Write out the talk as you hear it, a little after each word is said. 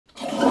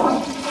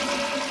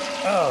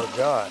Oh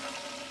God,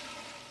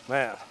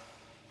 man,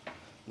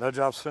 no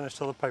job's finished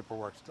till the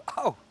paperwork's done.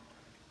 Oh,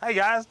 hey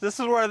guys, this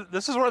is where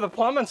the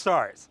plumbing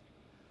starts.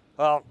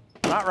 Well,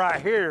 not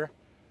right here,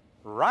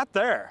 right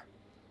there.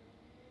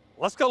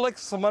 Let's go look at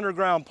some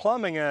underground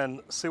plumbing and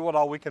see what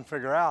all we can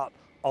figure out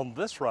on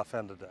this rough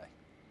end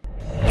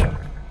today.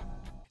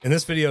 In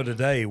this video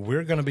today,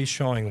 we're going to be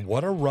showing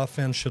what a rough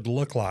end should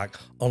look like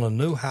on a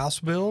new house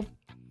build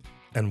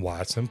and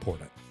why it's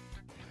important.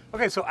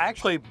 Okay, so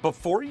actually,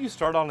 before you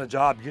start on a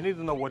job, you need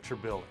to know what you're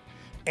building.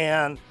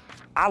 And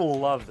I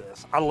love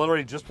this. I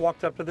literally just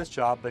walked up to this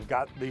job. They've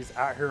got these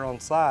out here on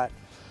site,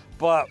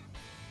 but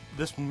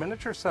this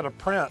miniature set of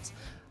prints,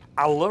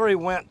 I literally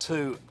went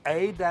to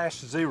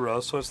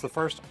A-0, so it's the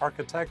first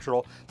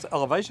architectural, it's an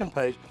elevation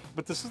page,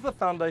 but this is the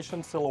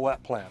foundation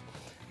silhouette plan.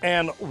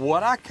 And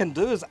what I can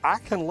do is I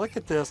can look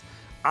at this.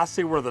 I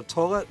see where the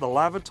toilet, the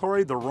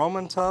lavatory, the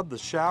Roman tub, the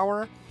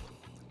shower,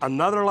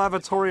 another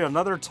lavatory,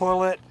 another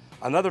toilet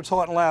and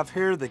lav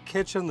here, the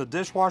kitchen, the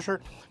dishwasher.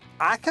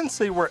 I can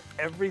see where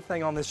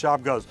everything on this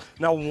job goes.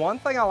 Now, one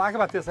thing I like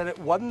about this, and it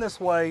wasn't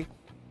this way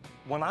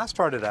when I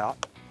started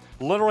out,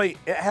 literally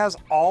it has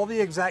all the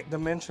exact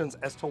dimensions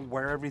as to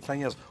where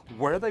everything is,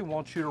 where they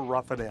want you to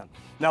rough it in.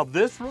 Now,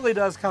 this really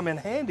does come in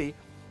handy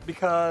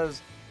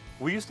because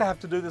we used to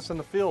have to do this in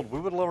the field. We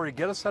would literally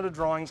get a set of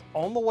drawings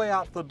on the way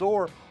out the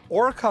door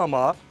or come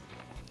up,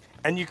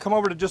 and you come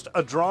over to just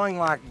a drawing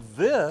like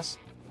this,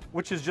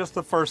 which is just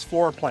the first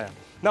floor plan.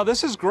 Now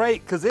this is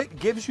great because it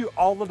gives you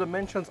all the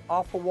dimensions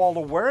off the wall to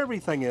where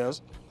everything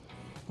is,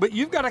 but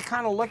you've got to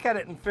kind of look at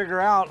it and figure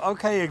out,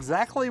 okay,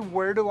 exactly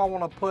where do I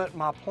want to put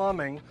my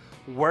plumbing?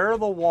 Where are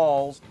the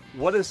walls?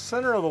 What is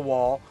center of the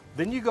wall?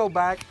 Then you go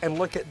back and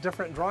look at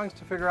different drawings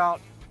to figure out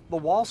the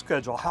wall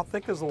schedule. How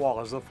thick is the wall?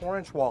 Is it a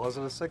 4-inch wall? Is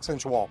it a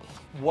 6-inch wall?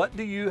 What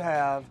do you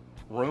have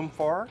room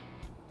for?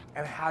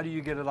 And how do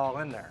you get it all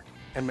in there?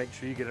 And make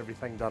sure you get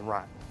everything done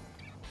right.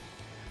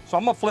 So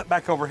I'm gonna flip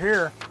back over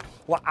here.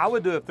 What I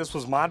would do if this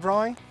was my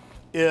drawing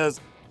is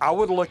I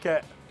would look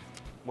at,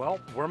 well,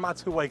 where my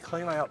two-way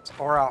cleanouts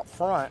are out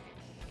front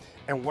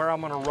and where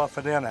I'm gonna rough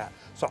it in at.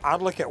 So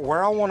I'd look at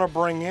where I wanna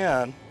bring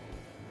in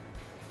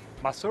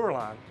my sewer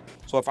line.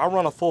 So if I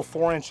run a full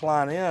 4-inch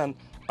line in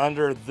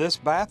under this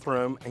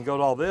bathroom and go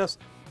to all this.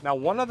 Now,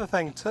 one other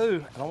thing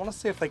too, and I wanna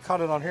see if they caught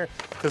it on here,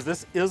 because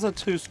this is a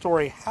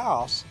 2-story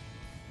house.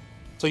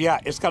 So yeah,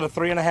 it's got a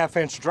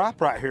 3.5-inch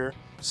drop right here.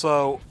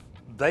 So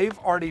they've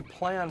already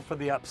planned for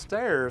the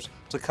upstairs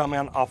to come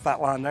in off that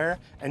line there,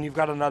 and you've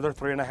got another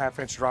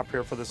 3.5-inch drop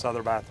here for this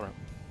other bathroom.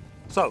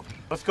 So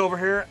let's go over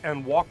here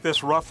and walk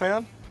this rough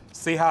end,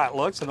 see how it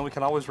looks, and then we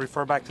can always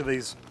refer back to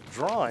these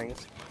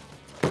drawings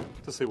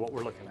to see what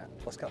we're looking at.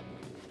 Let's go.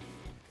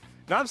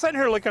 Now I'm sitting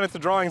here looking at the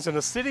drawings, and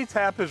the city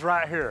tap is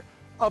right here,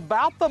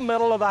 about the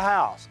middle of the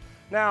house.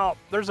 Now,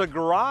 there's a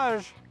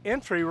garage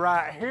entry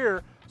right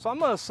here, so I'm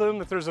gonna assume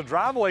that there's a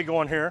driveway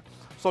going here.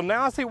 So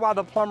now I see why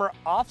the plumber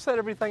offset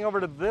everything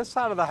over to this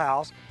side of the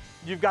house.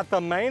 You've got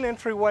the main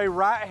entryway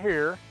right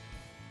here.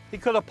 He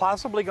could have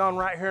possibly gone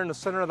right here in the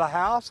center of the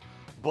house,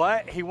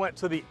 but he went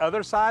to the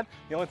other side.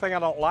 The only thing I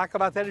don't like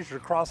about that is you're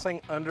crossing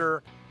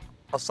under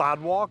a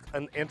sidewalk,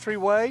 an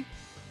entryway.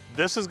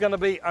 This is gonna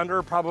be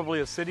under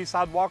probably a city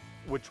sidewalk,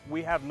 which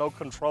we have no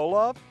control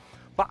of.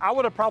 But I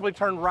would have probably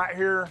turned right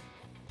here,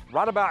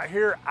 right about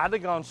here. I'd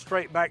have gone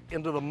straight back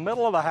into the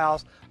middle of the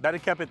house. That'd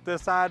have kept it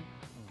this side,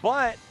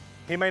 but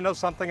he may know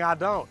something I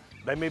don't.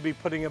 They may be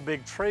putting a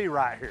big tree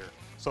right here.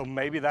 So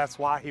maybe that's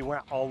why he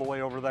went all the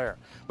way over there.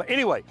 But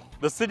anyway,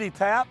 the city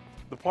tap,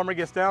 the plumber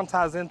gets down,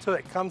 ties into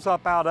it, comes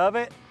up out of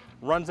it,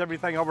 runs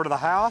everything over to the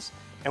house,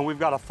 and we've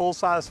got a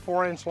full-size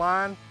 4-inch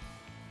line.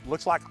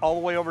 Looks like all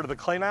the way over to the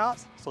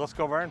cleanouts. So let's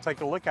go over there and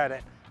take a look at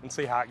it and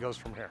see how it goes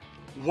from here.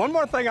 One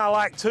more thing I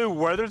like too,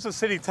 where there's a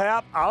city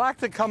tap, I like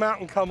to come out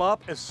and come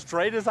up as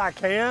straight as I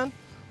can.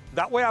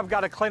 That way I've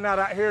got a cleanout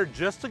out here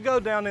just to go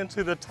down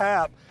into the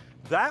tap.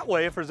 That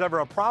way, if there's ever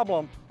a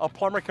problem, a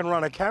plumber can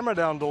run a camera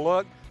down to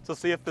look to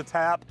see if the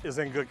tap is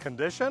in good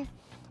condition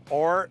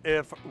or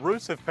if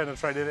roots have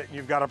penetrated it and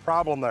you've got a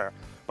problem there.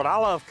 But I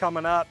love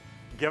coming up,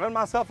 giving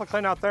myself a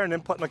clean out there and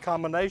then putting a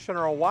combination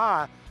or a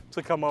Y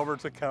to come over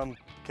to come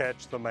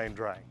catch the main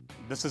drain.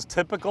 This is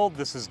typical,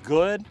 this is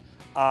good.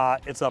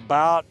 It's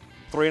about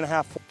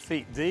 3.5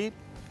 feet deep,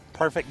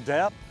 perfect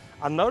depth.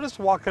 I noticed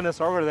walking this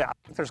over there, I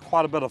think there's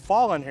quite a bit of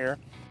fall in here.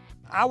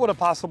 I would have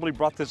possibly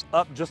brought this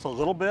up just a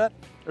little bit.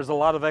 There's a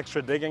lot of extra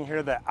digging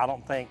here that I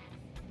don't think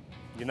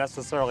you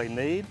necessarily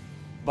need,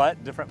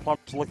 but different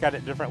plumbers look at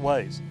it different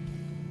ways.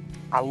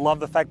 I love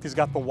the fact he's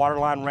got the water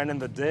line ran in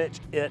the ditch.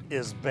 It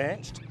is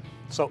benched,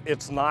 so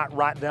it's not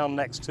right down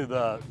next to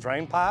the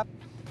drain pipe.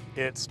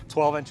 It's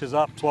 12 inches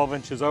up, 12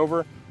 inches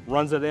over,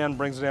 runs it in,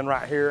 brings it in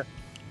right here,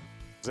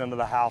 into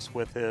the house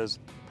with his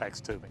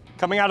PEX tubing.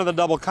 Coming out of the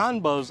double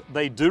combos,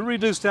 they do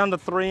reduce down to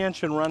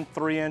 3-inch and run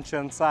 3-inch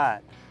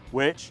inside,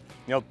 which,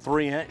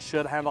 3-inch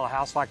should handle a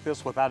house like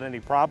this without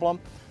any problem.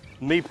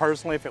 Me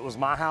personally, if it was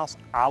my house,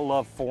 I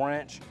love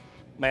 4-inch.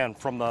 Man,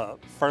 from the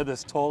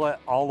furthest toilet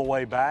all the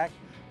way back.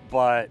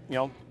 But,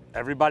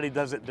 Everybody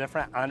does it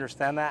different. I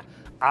understand that.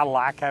 I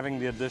like having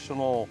the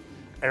additional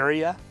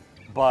area,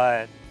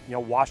 but you know,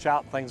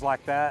 washout, things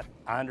like that,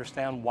 I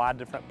understand why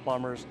different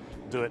plumbers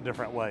do it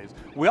different ways.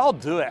 We all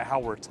do it how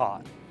we're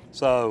taught.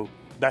 So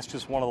that's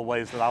just one of the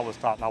ways that I was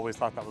taught, and I always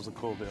thought that was a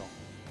cool deal.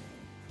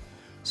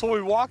 So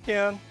we walk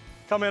in,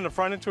 come in the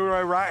front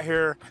entryway right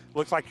here.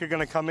 Looks like you're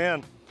gonna come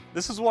in.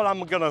 This is what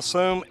I'm gonna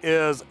assume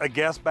is a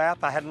guest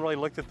bath. I hadn't really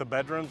looked at the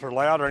bedrooms or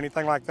layout or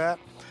anything like that,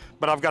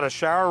 but I've got a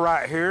shower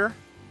right here.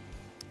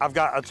 I've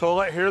got a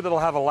toilet here that'll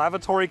have a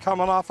lavatory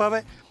coming off of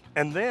it.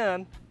 And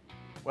then,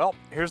 well,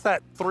 here's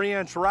that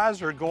 3-inch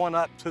riser going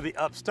up to the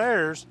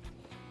upstairs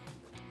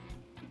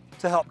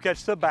to help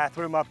catch the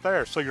bathroom up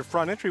there. So your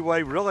front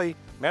entryway really,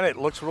 man, it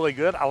looks really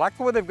good. I like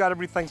the way they've got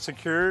everything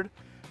secured.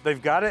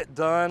 They've got it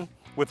done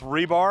with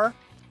rebar.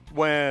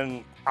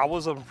 When I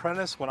was an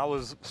apprentice, when I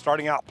was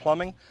starting out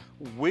plumbing,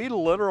 we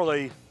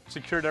literally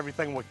secured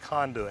everything with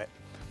conduit.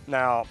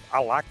 Now, I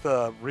like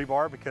the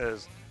rebar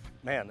because,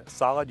 man, it's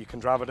solid. You can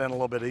drive it in a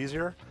little bit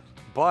easier,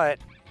 but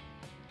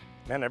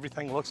man,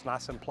 everything looks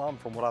nice and plumb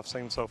from what I've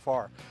seen so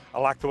far. I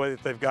like the way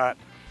that they've got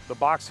the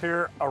box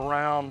here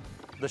around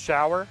the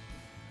shower.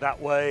 That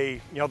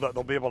way, you know,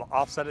 they'll be able to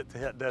offset it to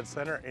hit dead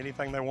center,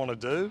 anything they want to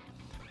do.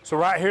 So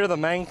right here, the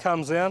main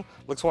comes in.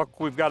 Looks like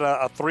we've got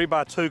a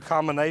 3x2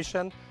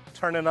 combination,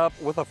 turning up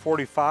with a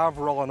 45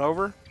 rolling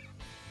over.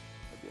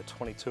 Maybe a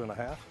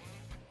 22.5.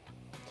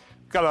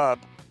 Got a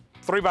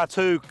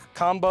 3x2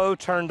 combo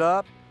turned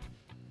up.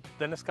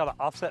 Then it's got an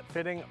offset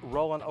fitting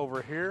rolling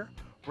over here.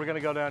 We're gonna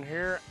go down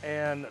here,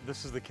 and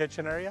this is the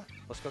kitchen area.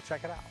 Let's go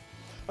check it out.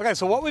 Okay,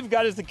 so what we've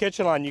got is the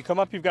kitchen line. You come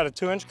up, you've got a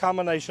 2-inch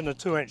combination, a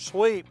 2-inch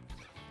sweep.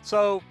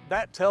 So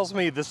that tells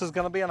me this is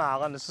gonna be an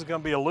island, this is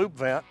gonna be a loop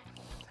vent,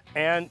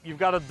 and you've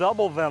got a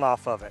double vent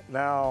off of it.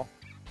 Now,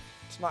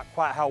 it's not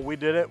quite how we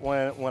did it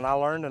when I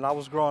learned and I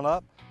was growing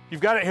up.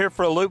 You've got it here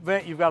for a loop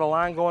vent, you've got a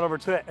line going over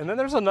to it, and then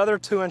there's another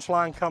 2-inch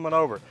line coming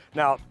over.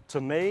 Now,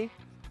 to me,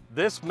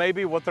 this may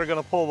be what they're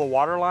gonna pull the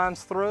water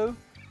lines through.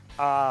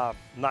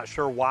 Not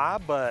sure why,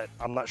 but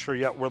I'm not sure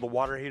yet where the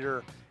water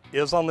heater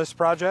is on this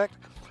project,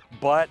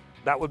 but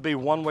that would be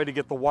one way to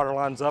get the water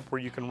lines up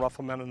where you can rough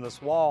them in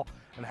this wall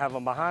and have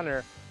them behind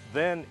there.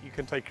 Then you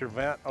can take your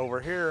vent over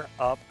here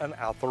up and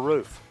out the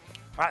roof.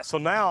 All right, so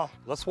now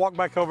let's walk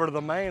back over to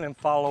the main and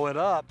follow it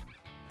up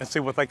and see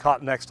what they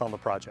caught next on the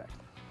project.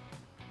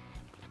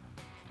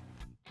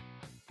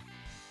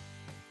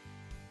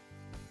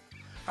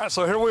 All right,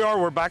 so here we are,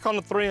 we're back on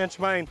the 3-inch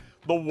main.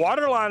 The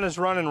water line is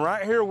running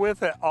right here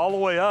with it all the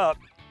way up.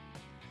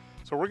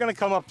 So we're gonna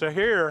come up to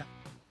here.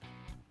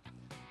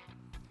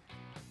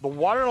 The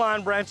water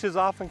line branches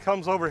off and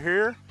comes over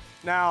here.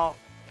 Now,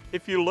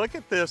 if you look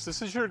at this,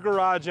 this is your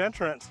garage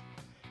entrance.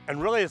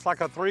 And really it's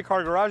like a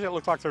 3-car garage. It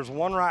looks like there's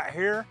 1 right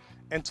here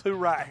and 2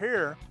 right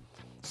here.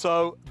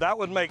 So that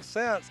would make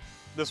sense.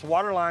 This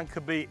water line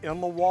could be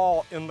in the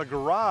wall in the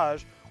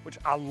garage, which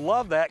I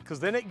love that because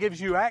then it gives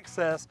you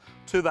access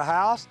to the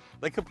house.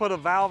 They could put a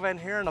valve in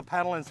here and a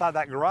panel inside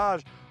that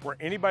garage where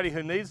anybody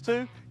who needs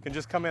to can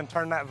just come in,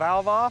 turn that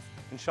valve off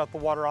and shut the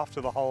water off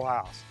to the whole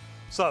house.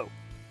 So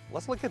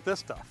let's look at this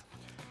stuff.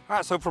 All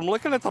right, so from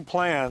looking at the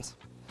plans,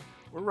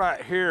 we're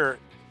right here.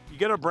 You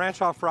get a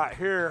branch off right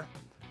here.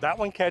 That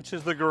one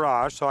catches the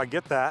garage, so I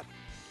get that.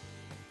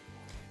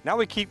 Now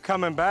we keep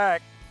coming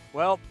back.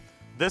 Well,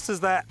 this is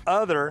that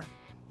other,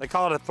 they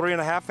call it a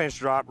 3.5-inch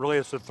drop. Really,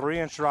 it's a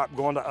 3-inch drop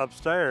going to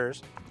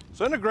upstairs.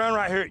 So in the ground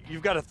right here,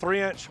 you've got a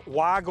 3-inch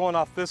Y going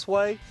off this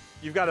way.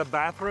 You've got a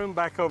bathroom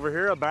back over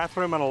here, a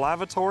bathroom and a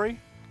lavatory,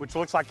 which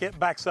looks like it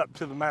backs up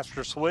to the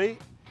master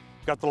suite.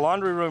 You've got the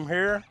laundry room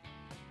here.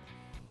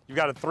 You've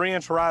got a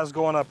 3-inch rise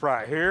going up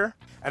right here.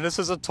 And this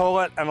is a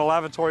toilet and a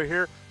lavatory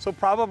here. So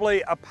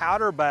probably a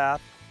powder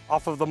bath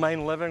off of the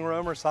main living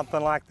room or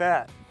something like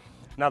that.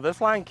 Now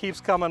this line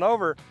keeps coming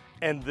over,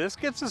 and this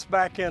gets us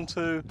back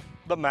into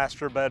the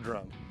master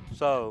bedroom.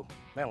 So,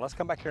 man, let's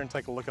come back here and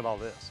take a look at all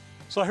this.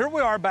 So here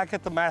we are back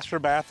at the master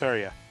bath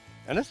area.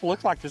 And this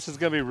looks like this is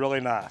gonna be really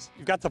nice.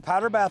 You've got the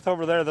powder bath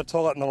over there, the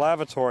toilet and the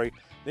lavatory.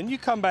 Then you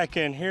come back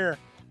in here,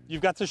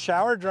 you've got the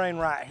shower drain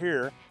right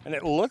here, and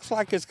it looks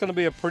like it's gonna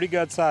be a pretty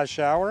good sized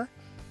shower.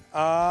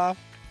 About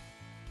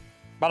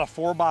a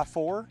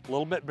 4x4, a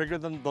little bit bigger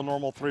than the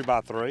normal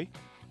 3x3.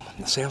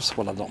 See, that's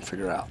what I don't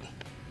figure out.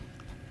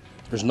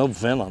 There's no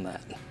vent on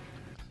that.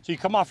 So you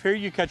come off here,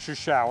 you catch your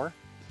shower.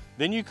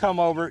 Then you come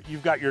over,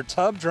 you've got your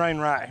tub drain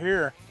right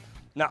here.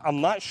 Now, I'm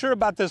not sure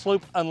about this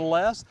loop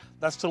unless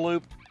that's to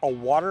loop a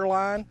water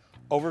line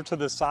over to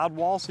the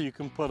sidewall so you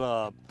can put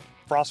a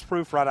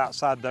frostproof right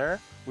outside there,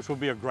 which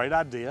would be a great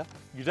idea.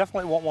 You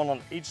definitely want one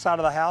on each side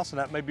of the house, and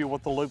that may be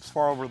what the loop's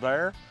for over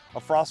there. A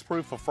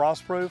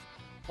frostproof.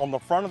 On the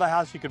front of the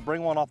house, you could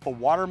bring one off the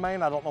water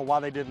main. I don't know why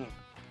they didn't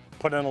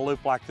put in a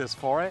loop like this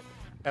for it.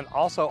 And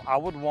also, I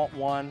would want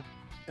one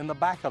in the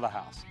back of the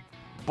house.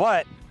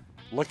 But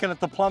looking at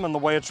the plumbing, the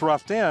way it's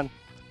roughed in,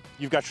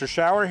 you've got your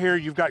shower here,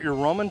 you've got your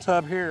Roman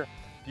tub here,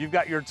 you've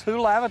got your 2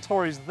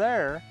 lavatories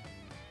there,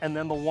 and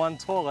then the 1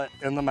 toilet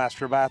in the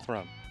master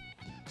bathroom.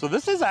 So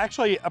this is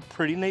actually a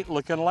pretty neat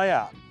looking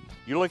layout.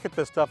 You look at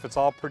this stuff, it's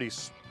all pretty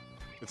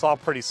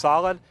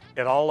solid.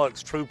 It all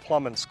looks true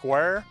plumbing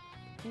square.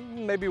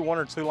 Maybe one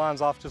or two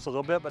lines off just a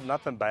little bit, but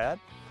nothing bad.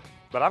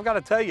 But I've got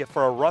to tell you,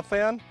 for a rough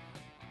end,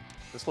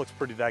 this looks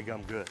pretty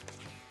daggum good.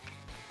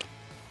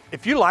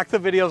 If you like the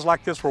videos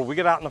like this where we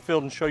get out in the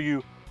field and show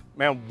you,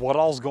 man, what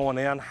all's going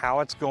in, how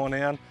it's going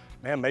in,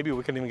 man, maybe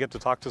we can even get to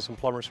talk to some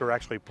plumbers who are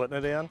actually putting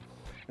it in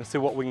and see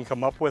what we can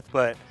come up with.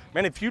 But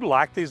man, if you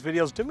like these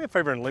videos, do me a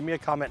favor and leave me a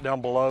comment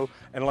down below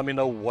and let me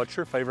know what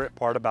your favorite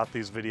part about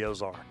these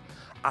videos are.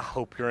 I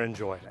hope you're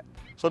enjoying it.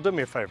 So do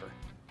me a favor,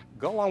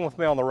 go along with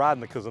me on the ride,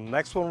 because the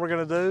next one we're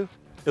gonna do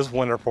is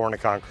winter pouring the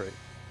concrete.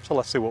 So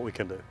let's see what we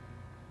can do.